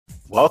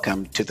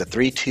Welcome to the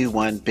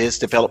 321 Biz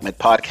Development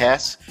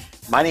Podcast.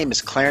 My name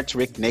is Clarence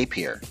Rick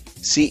Napier,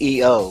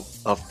 CEO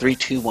of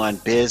 321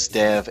 Biz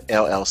Dev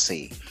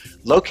LLC,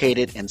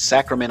 located in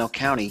Sacramento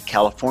County,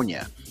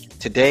 California.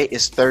 Today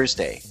is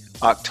Thursday,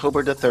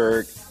 October the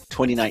 3rd,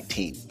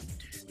 2019.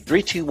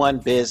 321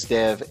 Biz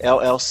Dev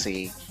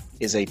LLC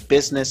is a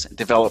business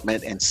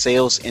development and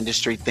sales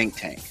industry think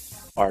tank.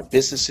 Our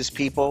business is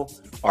people,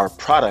 our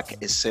product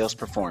is sales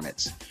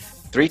performance.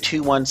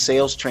 321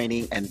 Sales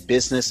Training and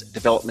Business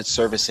Development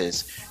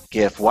Services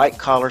give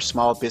white-collar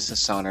small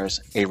business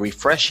owners a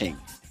refreshing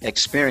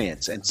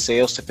experience in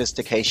sales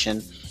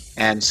sophistication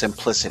and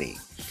simplicity.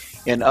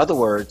 In other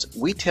words,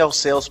 we tell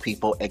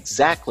salespeople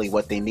exactly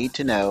what they need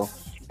to know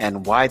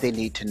and why they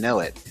need to know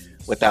it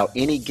without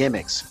any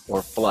gimmicks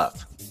or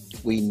fluff.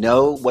 We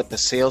know what the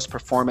sales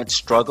performance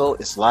struggle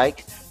is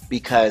like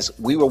because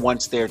we were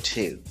once there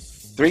too.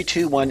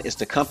 321 is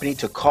the company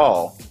to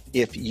call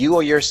if you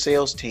or your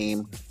sales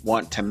team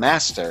want to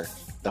master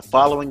the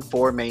following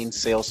four main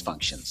sales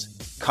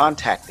functions: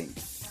 contacting,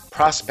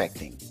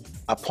 prospecting,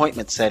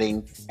 appointment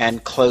setting,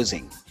 and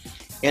closing.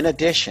 In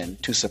addition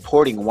to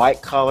supporting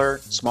white-collar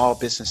small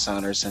business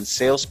owners and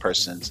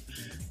salespersons,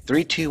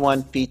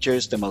 321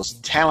 features the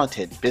most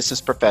talented business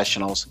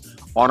professionals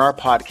on our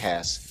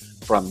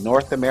podcast from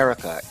North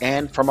America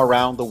and from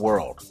around the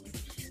world.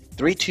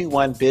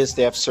 321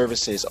 BizDev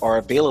services are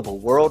available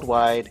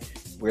worldwide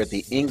where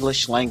the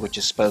English language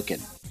is spoken.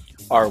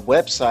 Our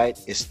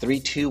website is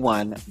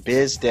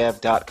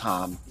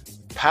 321bizdev.com,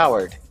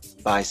 powered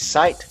by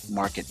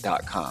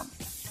sitemarket.com.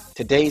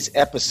 Today's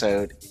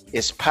episode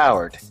is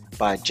powered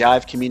by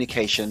Jive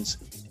Communications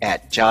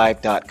at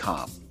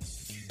jive.com.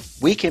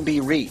 We can be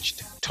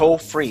reached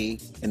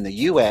toll-free in the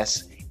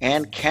U.S.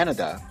 and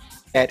Canada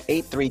at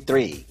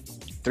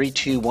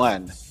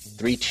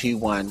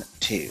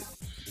 833-321-3212.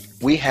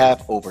 We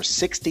have over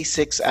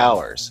 66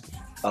 hours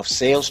of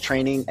sales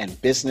training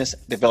and business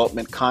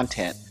development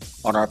content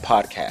on our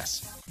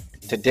podcast.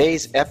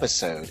 Today's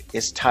episode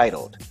is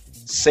titled,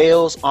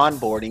 Sales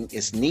Onboarding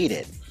is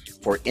Needed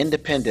for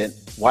Independent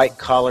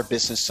White-Collar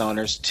Business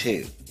Owners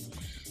Too.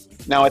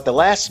 Now, at the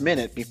last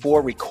minute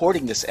before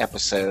recording this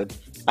episode,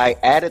 I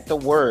added the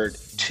word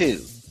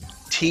to,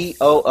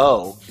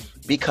 T-O-O,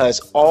 because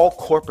all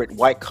corporate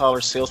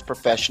white-collar sales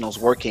professionals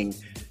working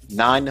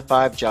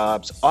 9-to-5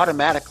 jobs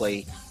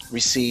automatically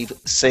receive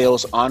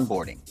sales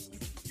onboarding.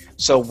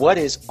 So what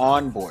is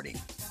onboarding?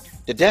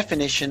 The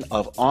definition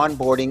of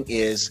onboarding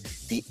is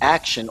the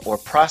action or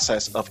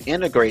process of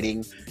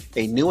integrating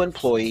a new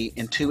employee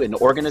into an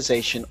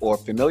organization or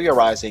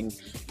familiarizing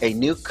a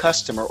new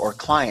customer or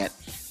client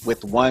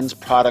with one's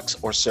products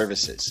or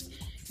services.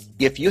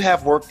 If you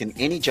have worked in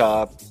any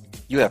job,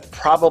 you have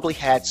probably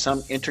had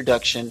some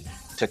introduction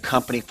to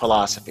company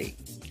philosophy,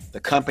 the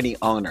company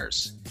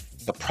owners,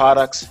 the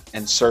products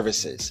and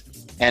services,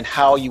 and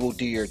how you will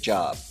do your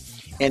job.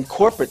 In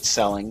corporate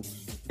selling,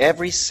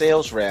 every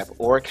sales rep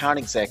or account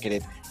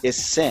executive is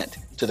sent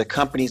to the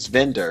company's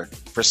vendor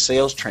for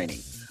sales training,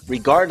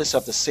 regardless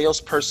of the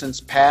salesperson's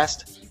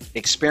past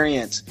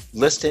experience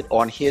listed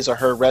on his or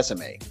her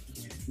resume.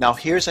 Now,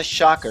 here's a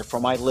shocker for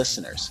my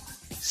listeners.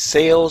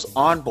 Sales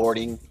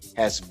onboarding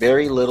has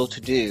very little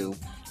to do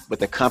with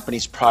the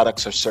company's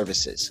products or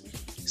services.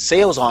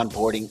 Sales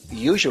onboarding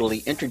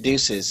usually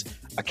introduces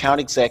account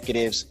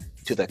executives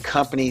to the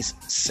company's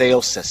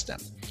sales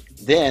system.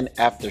 Then,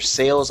 after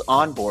sales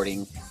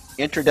onboarding,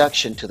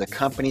 introduction to the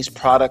company's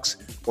products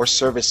or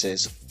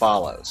services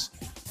follows.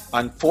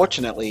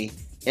 Unfortunately,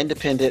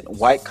 independent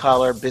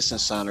white-collar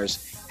business owners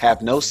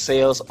have no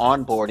sales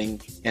onboarding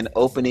in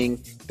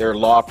opening their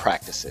law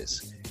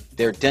practices,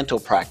 their dental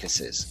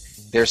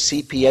practices, their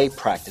CPA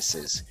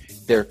practices,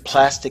 their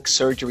plastic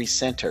surgery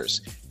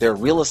centers, their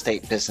real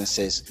estate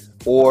businesses,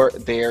 or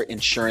their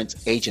insurance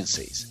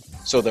agencies.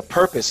 So the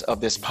purpose of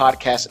this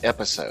podcast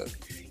episode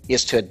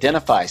is to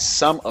identify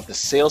some of the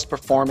sales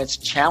performance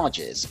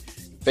challenges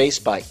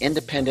faced by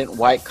independent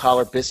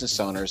white-collar business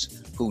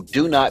owners who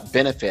do not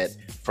benefit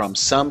from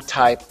some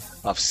type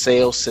of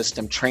sales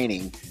system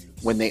training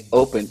when they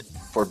opened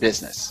for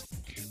business.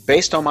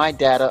 Based on my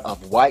data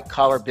of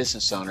white-collar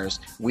business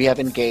owners we have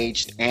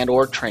engaged and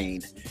or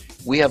trained,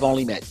 we have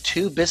only met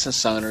 2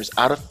 business owners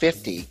out of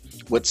 50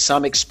 with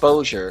some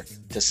exposure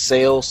to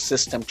sales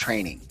system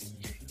training.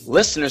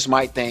 Listeners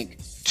might think,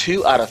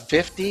 2 out of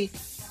 50?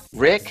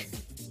 Rick,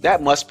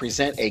 that must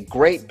present a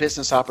great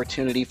business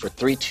opportunity for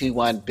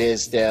 321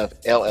 BizDev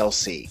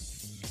LLC.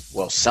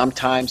 Well,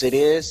 sometimes it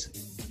is.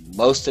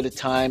 Most of the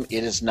time,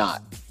 it is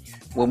not.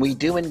 When we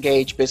do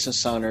engage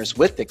business owners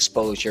with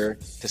exposure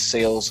to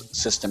sales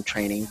system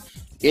training,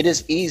 it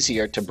is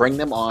easier to bring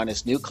them on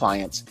as new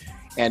clients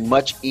and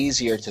much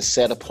easier to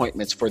set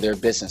appointments for their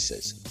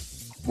businesses.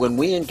 When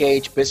we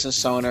engage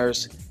business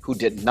owners who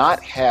did not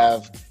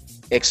have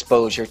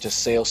exposure to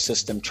sales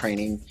system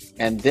training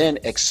and then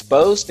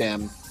expose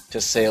them to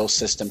sales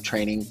system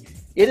training,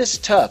 it is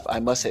tough, I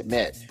must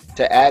admit,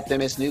 to add them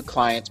as new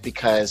clients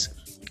because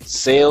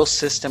sales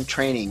system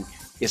training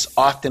is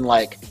often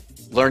like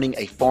learning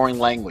a foreign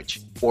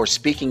language or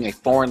speaking a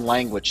foreign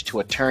language to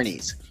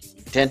attorneys.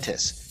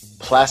 dentists,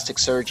 plastic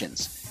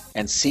surgeons,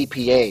 and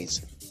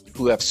CPAs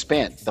who have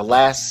spent the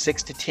last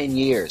 6 to 10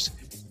 years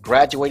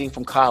graduating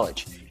from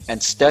college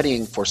and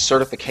studying for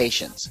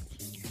certifications.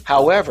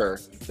 However,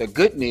 the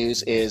good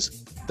news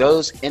is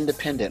those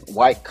independent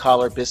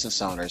white-collar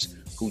business owners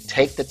who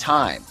take the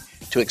time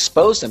to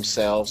expose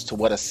themselves to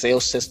what a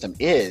sales system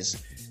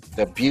is,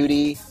 the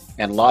beauty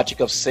and logic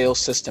of sales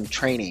system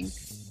training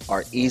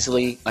are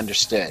easily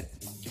understood.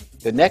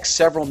 The next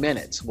several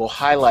minutes will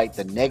highlight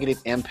the negative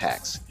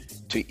impacts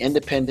to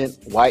independent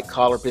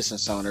white-collar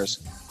business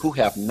owners who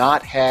have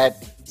not had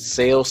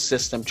sales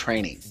system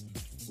training.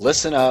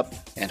 Listen up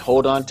and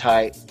hold on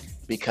tight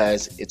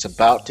because it's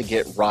about to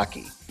get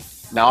rocky.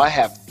 Now I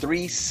have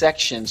 3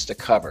 sections to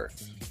cover.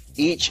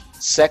 Each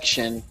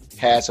section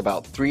has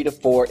about 3 to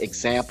 4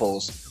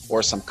 examples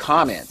or some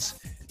comments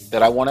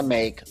that I want to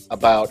make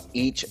about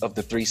each of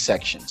the 3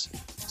 sections.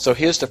 So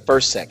here's the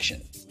first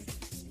section.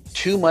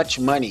 Too much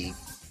money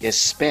is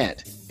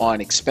spent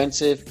on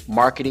expensive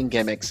marketing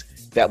gimmicks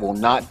that will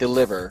not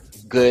deliver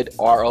good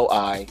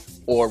ROI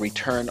or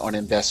return on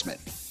investment.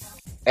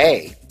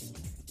 A,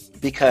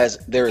 because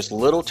there is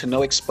little to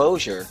no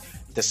exposure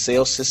to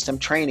sales system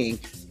training,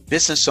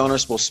 business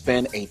owners will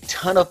spend a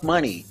ton of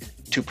money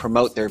to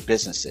promote their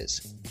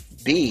businesses.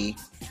 B,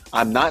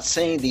 I'm not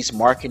saying these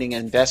marketing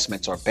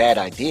investments are bad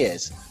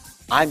ideas.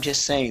 I'm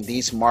just saying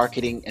these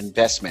marketing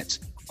investments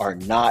are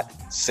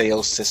not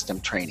sales system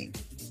training.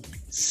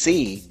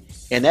 C,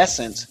 in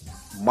essence,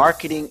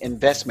 marketing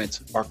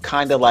investments are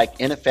kind of like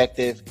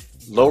ineffective,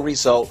 low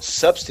result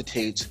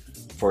substitutes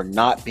for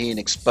not being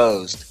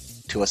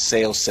exposed to a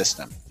sales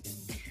system.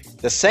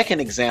 The second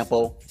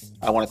example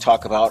I want to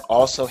talk about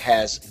also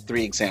has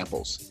 3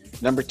 examples.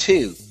 Number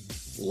 2,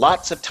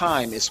 lots of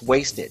time is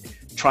wasted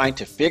trying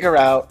to figure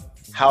out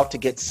how to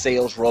get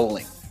sales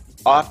rolling,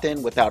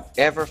 often without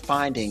ever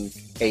finding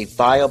a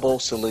viable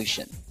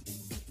solution.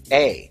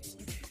 A,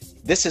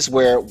 this is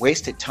where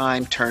wasted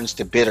time turns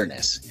to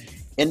bitterness.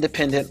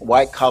 Independent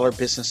white-collar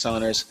business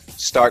owners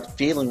start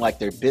feeling like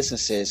their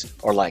businesses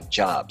are like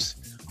jobs.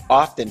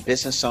 Often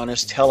business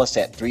owners tell us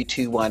at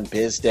 321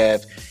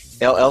 BizDev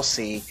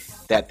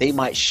LLC that they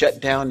might shut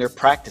down their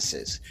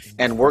practices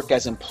and work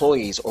as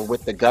employees or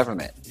with the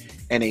government.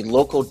 And a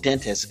local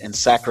dentist in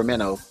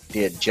Sacramento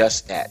did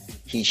just that.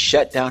 He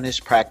shut down his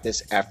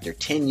practice after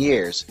 10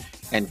 years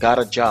and got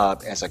a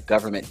job as a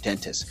government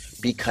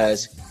dentist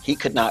because he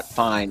could not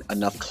find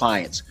enough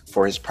clients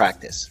for his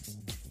practice.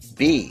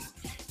 B,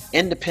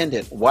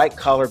 independent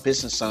white-collar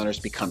business owners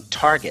become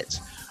targets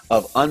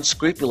of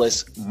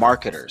unscrupulous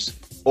marketers,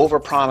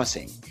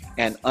 overpromising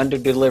and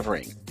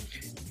under-delivering.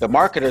 The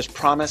marketers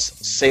promise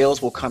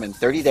sales will come in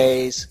 30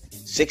 days,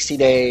 60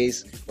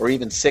 days, or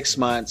even 6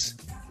 months,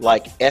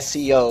 like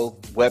SEO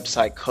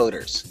website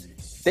coders.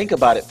 Think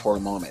about it for a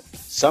moment.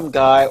 Some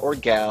guy or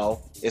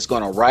gal is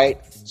going to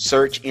write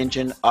search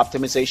engine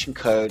optimization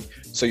code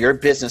so your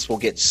business will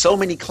get so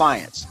many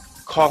clients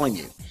calling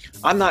you.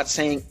 I'm not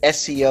saying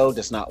SEO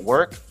does not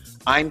work.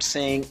 I'm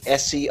saying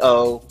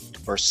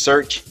SEO or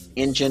search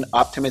engine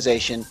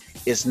optimization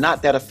is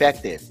not that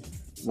effective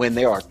when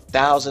there are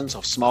thousands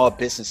of small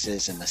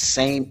businesses in the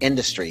same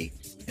industry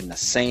in the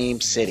same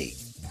city.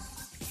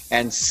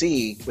 And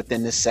C,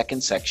 within this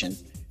second section,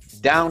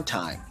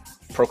 downtime,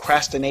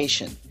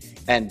 procrastination,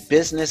 and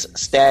business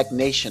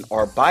stagnation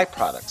are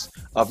byproducts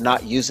of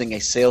not using a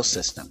sales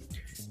system.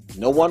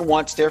 No one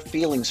wants their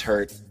feelings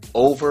hurt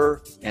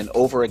over and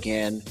over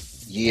again,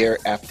 year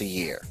after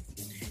year.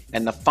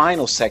 And the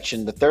final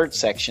section, the third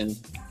section,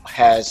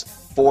 has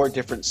 4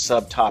 different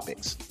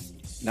subtopics.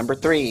 Number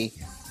 3,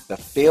 the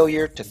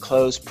failure to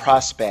close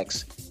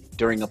prospects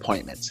during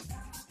appointments.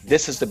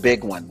 This is the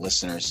big one,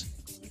 listeners.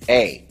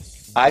 A,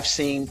 I've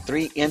seen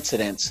 3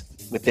 incidents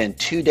within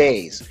 2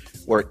 days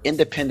where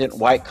independent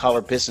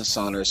white-collar business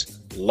owners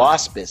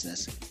lost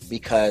business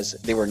because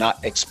they were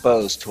not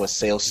exposed to a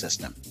sales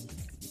system.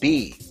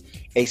 B,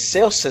 a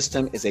sales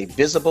system is a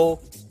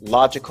visible,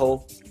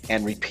 logical,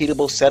 and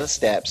repeatable set of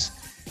steps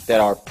that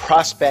are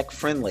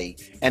prospect-friendly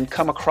and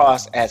come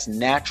across as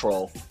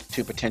natural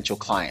to potential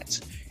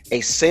clients.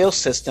 A sales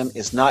system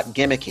is not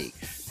gimmicky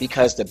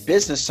because the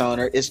business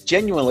owner is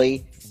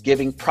genuinely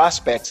giving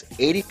prospects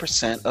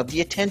 80% of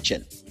the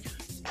attention.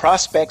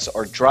 Prospects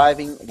are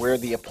driving where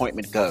the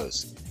appointment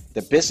goes.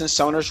 The business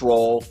owner's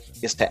role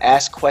is to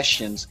ask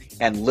questions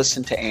and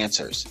listen to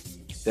answers.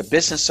 The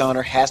business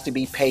owner has to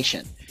be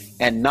patient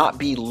and not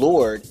be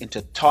lured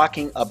into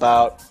talking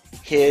about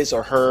his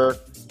or her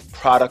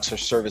products or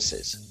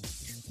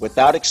services.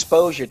 Without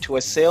exposure to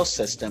a sales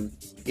system,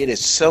 it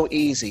is so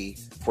easy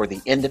for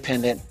the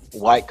independent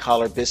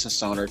white-collar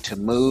business owner to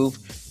move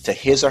to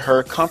his or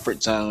her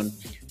comfort zone,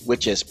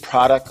 which is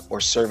product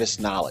or service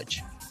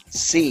knowledge.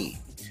 C,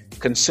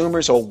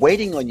 consumers are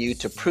waiting on you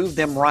to prove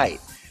them right,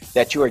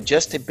 that you are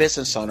just a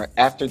business owner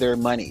after their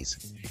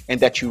monies, and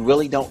that you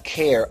really don't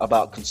care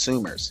about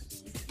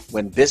consumers.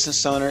 When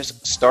business owners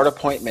start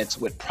appointments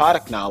with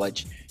product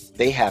knowledge,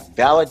 they have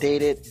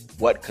validated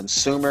what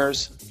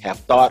consumers have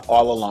thought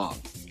all along,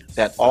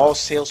 that all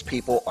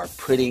salespeople are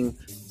putting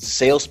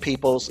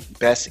salespeople's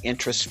best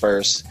interests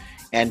first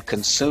and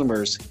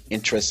consumers'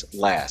 interests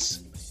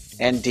last.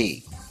 And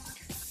D,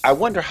 I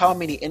wonder how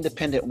many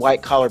independent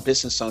white-collar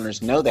business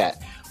owners know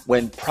that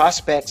when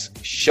prospects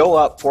show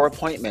up for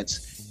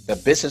appointments, the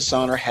business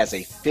owner has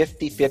a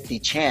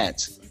 50-50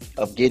 chance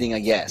of getting a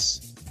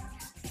yes.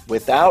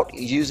 Without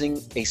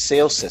using a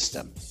sales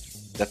system,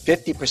 the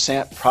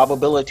 50%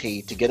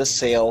 probability to get a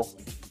sale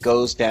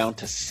goes down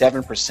to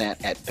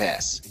 7% at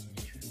best.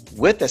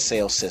 With a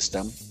sales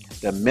system,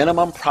 the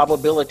minimum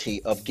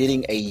probability of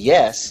getting a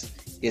yes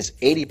is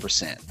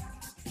 80%.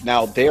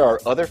 Now, there are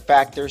other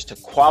factors to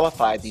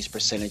qualify these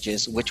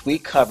percentages, which we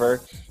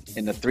cover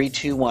in the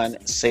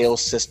 3-2-1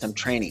 sales system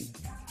training.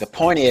 The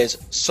point is,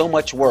 so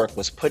much work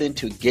was put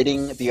into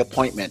getting the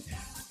appointment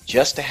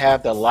just to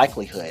have the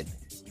likelihood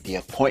the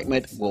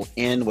appointment will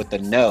end with a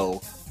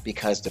no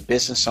because the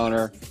business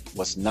owner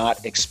was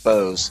not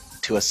exposed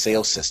to a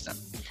sales system.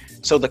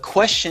 So the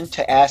question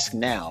to ask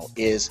now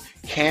is,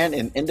 can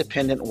an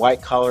independent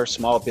white-collar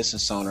small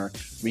business owner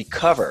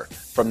recover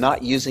from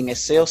not using a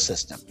sales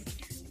system?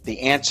 The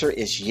answer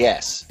is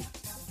yes,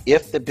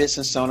 if the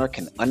business owner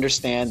can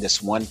understand this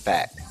one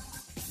fact.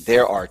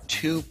 There are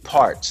two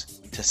parts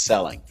to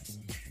selling.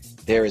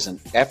 There is an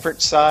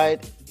effort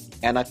side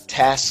and a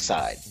task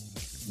side.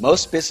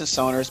 Most business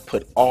owners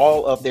put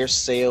all of their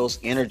sales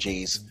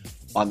energies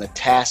on the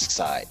task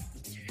side.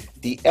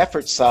 The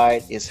effort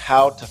side is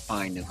how to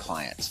find new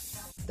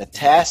clients. The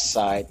task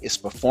side is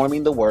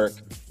performing the work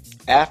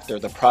after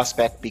the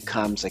prospect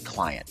becomes a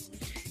client.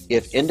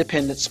 If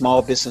independent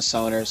small business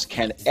owners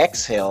can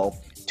exhale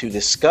to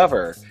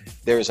discover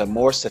there is a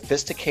more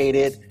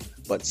sophisticated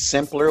but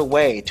simpler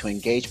way to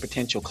engage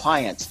potential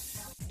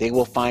clients, they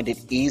will find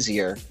it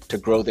easier to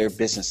grow their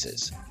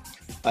businesses.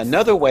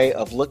 Another way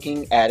of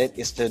looking at it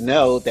is to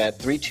know that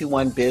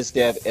 3-2-1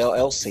 BizDev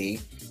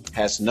LLC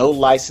has no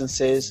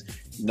licenses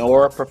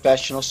nor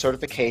professional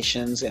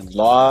certifications in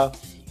law,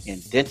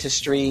 in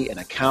dentistry, in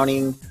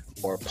accounting,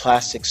 or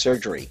plastic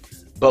surgery,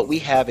 but we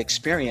have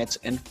experience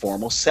in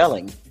formal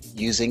selling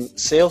using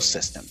sales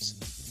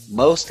systems.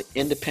 Most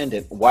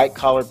independent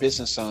white-collar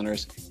business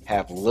owners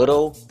have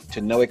little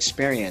to no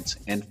experience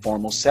in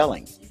formal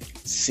selling.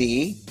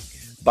 C,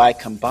 by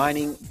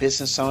combining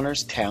business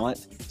owners'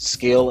 talent,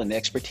 skill, and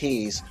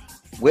expertise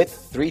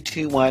with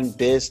 3-2-1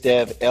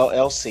 BizDev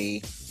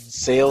LLC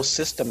sales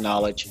system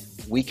knowledge,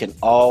 we can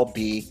all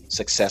be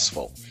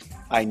successful.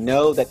 I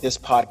know that this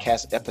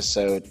podcast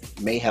episode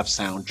may have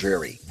sound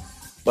dreary,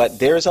 but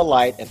there's a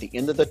light at the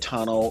end of the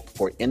tunnel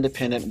for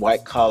independent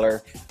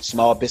white-collar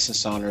small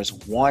business owners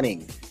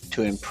wanting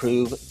to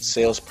improve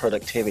sales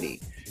productivity,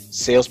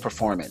 sales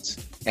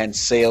performance, and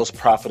sales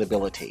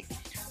profitability.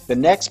 The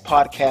next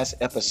podcast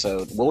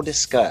episode will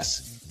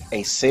discuss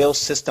a sales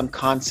system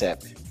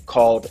concept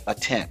called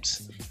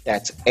attempts.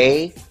 That's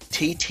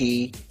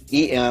ATTEMPTS,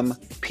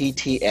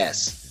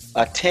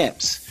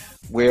 attempts,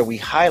 where we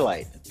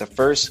highlight the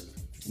first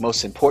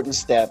most important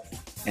step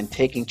in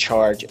taking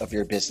charge of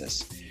your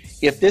business.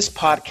 If this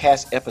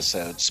podcast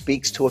episode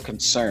speaks to a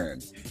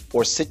concern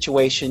or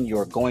situation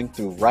you're going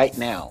through right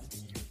now,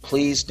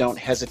 please don't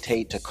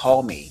hesitate to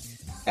call me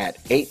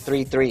at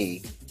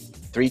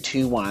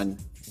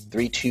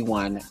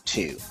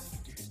 833-321-3212.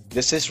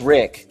 This is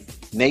Rick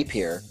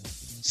Napier,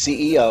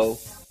 CEO,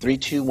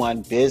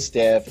 3-2-1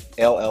 BizDev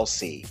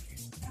LLC.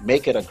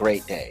 Make it a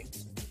great day.